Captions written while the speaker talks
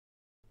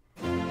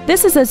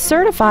This is a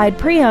certified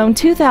pre-owned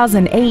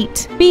 2008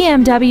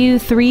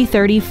 BMW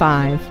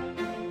 335.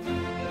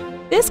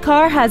 This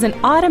car has an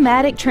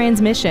automatic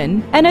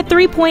transmission and a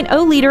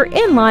 3.0-liter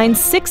inline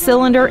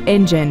six-cylinder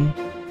engine.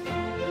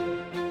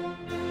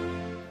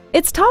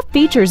 Its top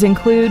features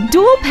include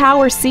dual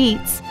power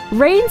seats,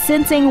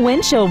 rain-sensing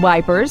windshield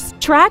wipers,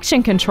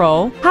 traction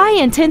control,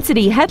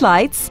 high-intensity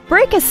headlights,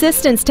 brake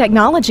assistance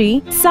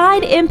technology,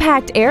 side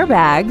impact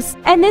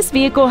airbags, and this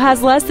vehicle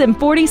has less than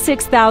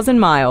 46,000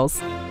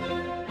 miles.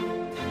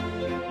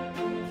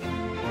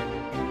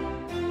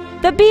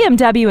 The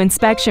BMW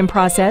inspection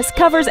process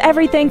covers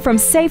everything from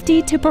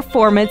safety to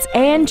performance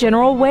and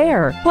general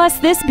wear. Plus,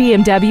 this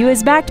BMW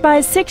is backed by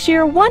a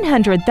 6-year,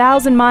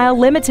 100,000-mile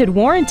limited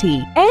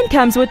warranty and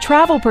comes with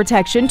travel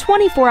protection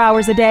 24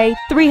 hours a day,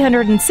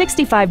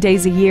 365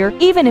 days a year,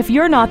 even if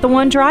you're not the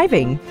one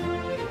driving.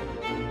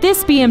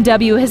 This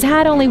BMW has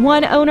had only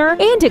one owner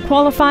and it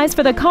qualifies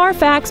for the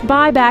Carfax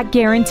buyback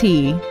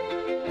guarantee.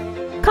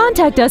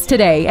 Contact us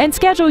today and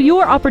schedule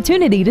your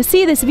opportunity to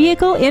see this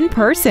vehicle in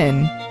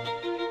person.